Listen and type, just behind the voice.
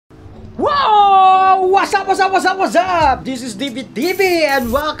What's up? This is DevieTv and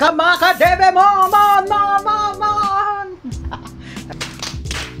welcome mga ka-Deve mon!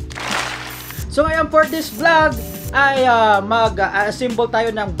 So ngayon for this vlog ay mag-assemble tayo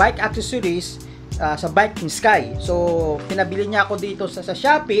ng bike accessories sa bike ni Sky. So pinabili niya ako dito sa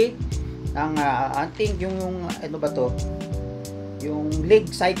Shopee ng anting yung ano ba to? Yung leg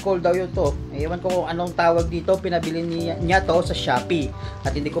cycle daw yun to. Ewan ko kung anong tawag dito. Pinabili niya to sa Shopee.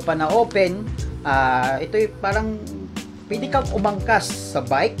 At hindi ko pa na-open. Ito yung parang pwede kang umangkas sa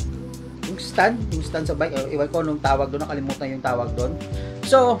bike. Yung stand sa bike. Ewan ko anong tawag doon. Nakalimutan yung tawag doon.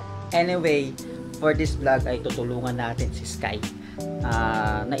 So, anyway, for this vlog ay tutulungan natin si Sky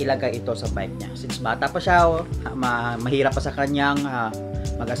na ilagay ito sa bike niya. Since bata pa siya, mahirap pa sa kanyang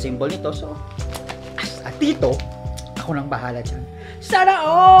mag-assemble nito. So, at dito, ako nang bahala dyan. Sana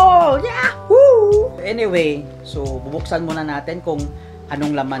all! Yahoo! Anyway, so bubuksan muna natin kung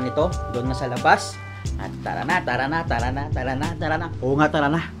anong laman nito. Doon na sa labas. At tara na. Oo nga, tara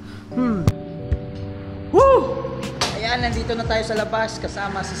na. Woo! Ayan, nandito na tayo sa labas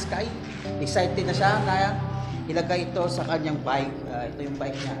kasama si Sky. Excited na siya na ilagay ito sa kanyang bike. Ito yung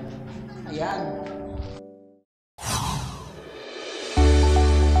bike niya. Ayan.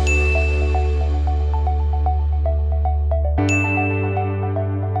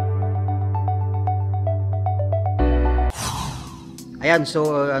 Ayan,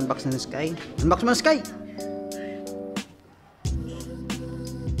 so unbox na ng Sky. Unbox mo na, Sky!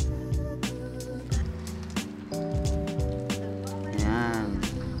 Ayan.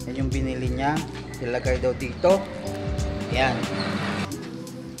 Yan yung binili niya. Ilagay daw dito. Ayan.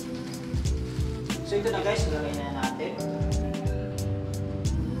 So ito na guys, ilagay na natin.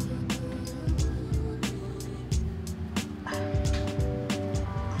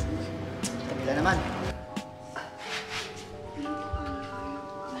 Kabila naman.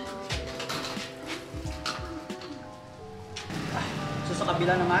 So sa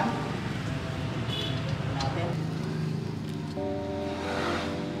kabila naman natin.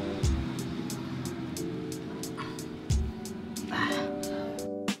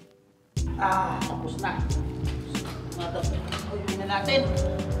 Tapos na. Uwi na natin.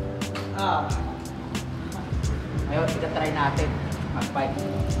 Ngayon, ita-try natin mag-bike.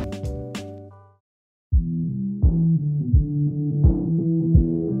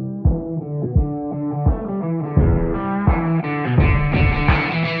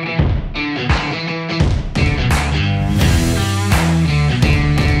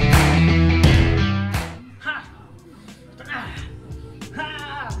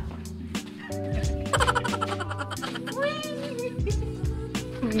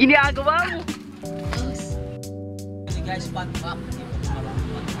 Ginagawa mo. Hey guys, fun fact.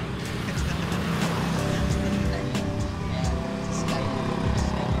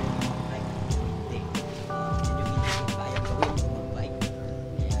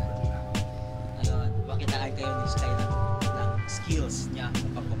 Pakitaan kayo ni Sky ng skills niya sa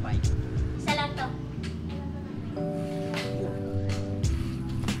pagpapike. Isa lang to.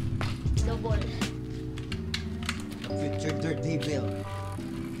 Double. The future devil.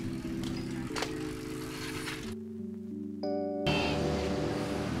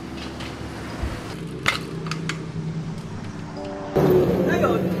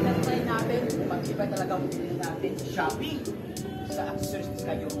 Ngayon, tinatry natin kung mag-iba talaga ang pinili natin sa Shopee sa accessories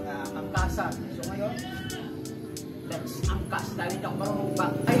ka yung angkasan. So ngayon, let's angkas. Dahil hindi ako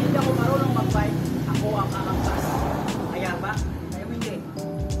marunong mag-bike, ako ang angkas. Kaya ba? Kaya mo hindi.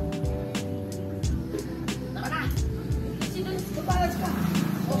 Tara na! Kabalas ka!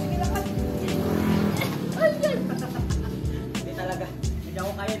 O sige lang ka! Hindi talaga. Hindi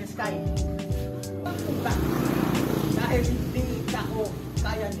ako kaya ni Sky. Dahil hindi ako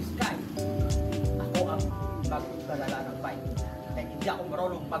kaya ni Sky, ako ang magdalala ng bike. Dahil hindi ako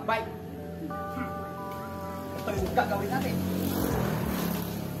marunong mag-bike. Ito yung gagawin natin.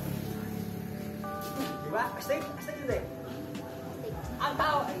 Diba? Astig? Astig yun eh. Ang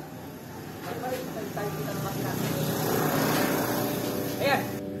tao ay balik tayo kita ng makina. Ayan.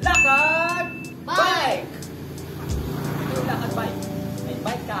 Lakad bike! Ito yung lakad bike. May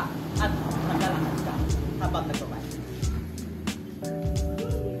bike ka at naglalakad ka habang nagbabike.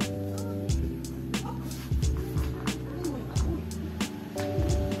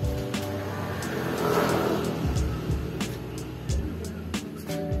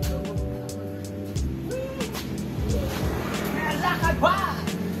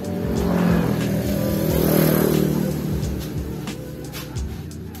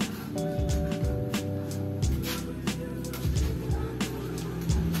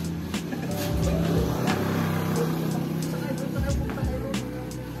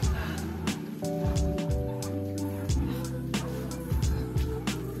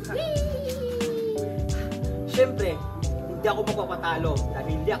 Hindi ako magpapatalo dahil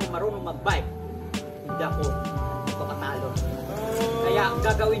hindi ako marunong mag-bike. Hindi ako magpapatalo. Kaya ang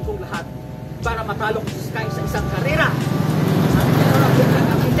gagawin kong lahat para matalo ko si Sky sa isang karera. Sabi niya na lang ang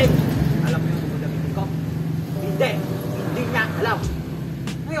gamitin. Alam mo yung gagamitin ko? Hindi. Hindi niya alam.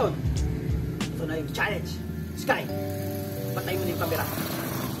 Ngayon, ito na yung challenge. Sky, patay mo na yung camera.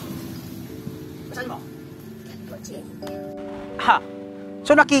 Basan mo? Ha?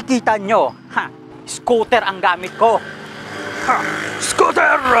 So nakikita nyo, ha? Scooter ang gamit ko. Ha?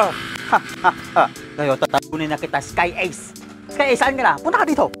 Scooter! Ha, ha, ha. Ngayon, tatalunin na kita, Sky Ace. Sky Ace, saan ka na? Punta ka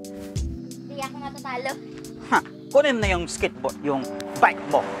dito. Hindi ako matatalo. Ha? Kunin mo na yung skateboard, yung bike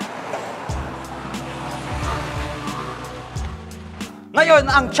mo. Ngayon,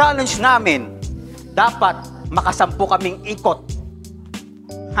 ang challenge namin, dapat makasampu kaming ikot.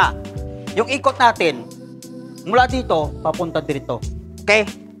 Ha? Yung ikot natin, mula dito, papunta dito. Okay?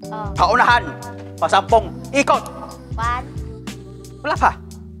 Oh. Paunahan, pasampung ikot. 1. Wala pa.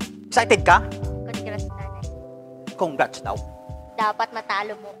 Excited ka? Congrats, nanay. Congrats daw. Dapat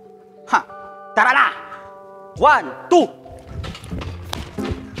matalo mo. Ha? Tara na! 1, 2!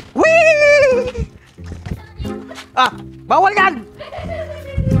 Whee! Ah, bawal yan!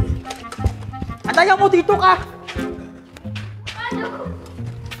 Antayan mo dito ka!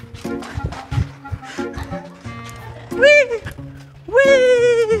 Whee!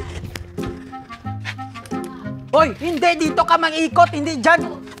 Whee! Hoy, hindi dito ka mang-ikot, hindi dyan!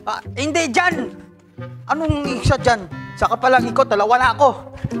 Hindi dyan! Anong isa dyan? Saka palang ikot, dalawa na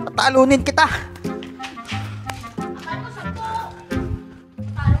ako. Tatalunin kita.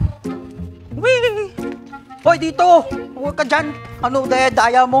 Whee! Hoy, dito! Huwag ka dyan. Ano,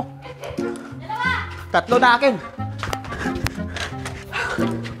 daya mo? Tatlo na akin.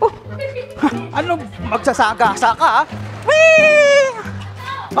 Oh. Ano, magsasagasa ka, ha? Whee!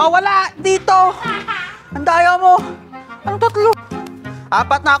 Wala! Dito! Ang daya mo! Anong tatlo?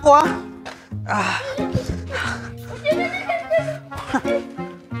 4 na ako, ha?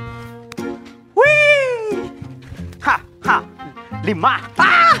 Whee! Ha! Ha! 5!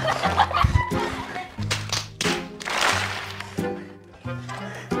 Ah!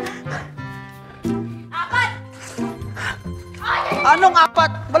 Anong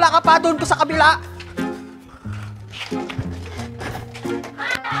 4? Wala ka pa doon sa kabila.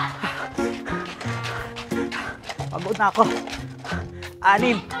 Pagod na ako.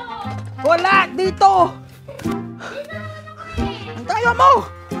 6. Wala! Dito! Ang tayo mo!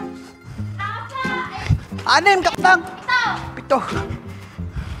 6 ka lang! 7.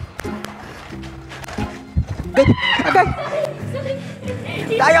 Agay!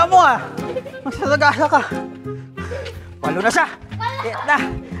 Tayo mo, ah! Magsasagasa ka. 8 na siya! 8 na!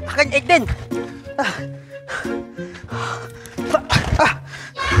 Akin 8 din!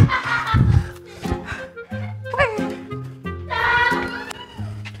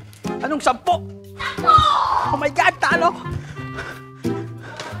 Anong 10? Oh my God! Talo!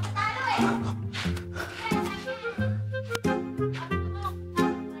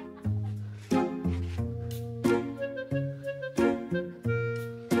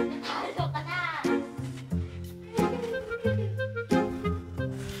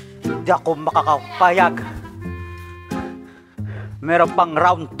 Hindi ako makakapayag. Meron pang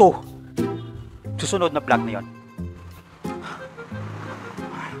round 2. Susunod na vlog na yun.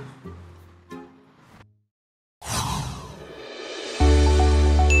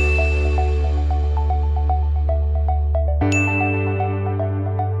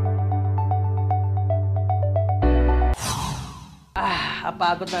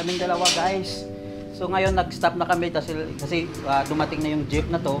 Apagod naming dalawa, guys. So ngayon nag-stop na kami kasi dumating na yung jeep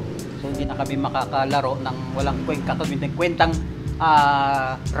na to. So hindi na kami makakalaro ng walang kwentang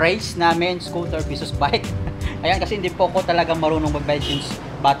race namin, scooter versus bike. Ayan, kasi hindi po ako talagang marunong mag-bike since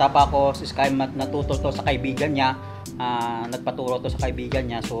bata pa ako. Si Sky natuto to sa kaibigan niya. Nagpaturo to sa kaibigan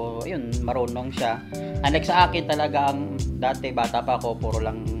niya. So ayun, marunong siya. Unlike sa akin talaga, ang dati bata pa ako, puro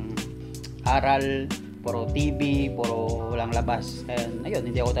lang aral, puro TV, puro walang labas. And ayun,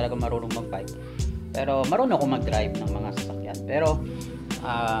 hindi ako talaga marunong mag-bike. Pero marunong ako mag-drive ng mga sasakyan. Pero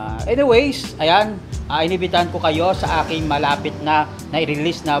anyways, ayan, inibitahan ko kayo sa aking malapit na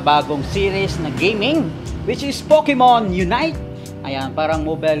i-release na bagong series na gaming, which is Pokemon Unite. Ayan, parang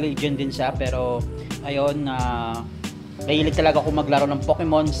Mobile Legend din siya. Pero ayun, nahilig talaga ako maglaro ng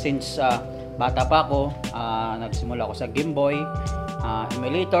Pokemon since bata pa ako. Nagsimula ako sa Game Boy,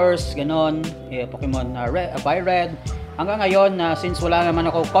 emulators, ganon, Pokemon Red. Hanggang ngayon, since wala naman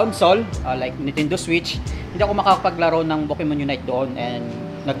ako console, like Nintendo Switch, hindi ako makapaglaro ng Pokemon Unite doon. And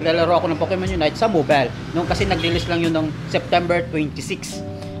naglalaro ako ng Pokemon Unite sa mobile. Nung kasi nag-release lang yun noong September 26.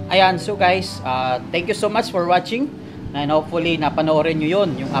 Ayan, so guys, thank you so much for watching. And hopefully, napanoorin nyo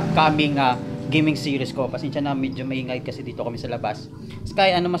yun, yung upcoming gaming series ko. Pasensya na, medyo maingay kasi dito kami sa labas.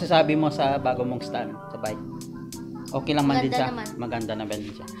 Sky, ano masasabi mo sa bago mong stand sa bike? Okay lang man din siya. Naman. Maganda naman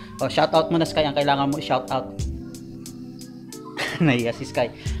din siya. O, shoutout mo na, Sky. Ang kailangan mo shoutout. Naiya si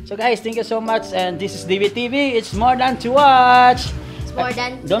Sky. So guys, thank you so much. And this is DevieTv. It's more than to watch. It's more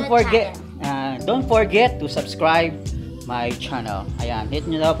than Don't forget to subscribe my channel. Ayan, hit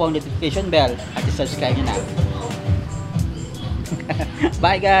nyo na po ang notification bell at subscribe nyo na.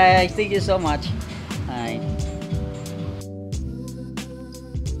 Bye guys. Thank you so much.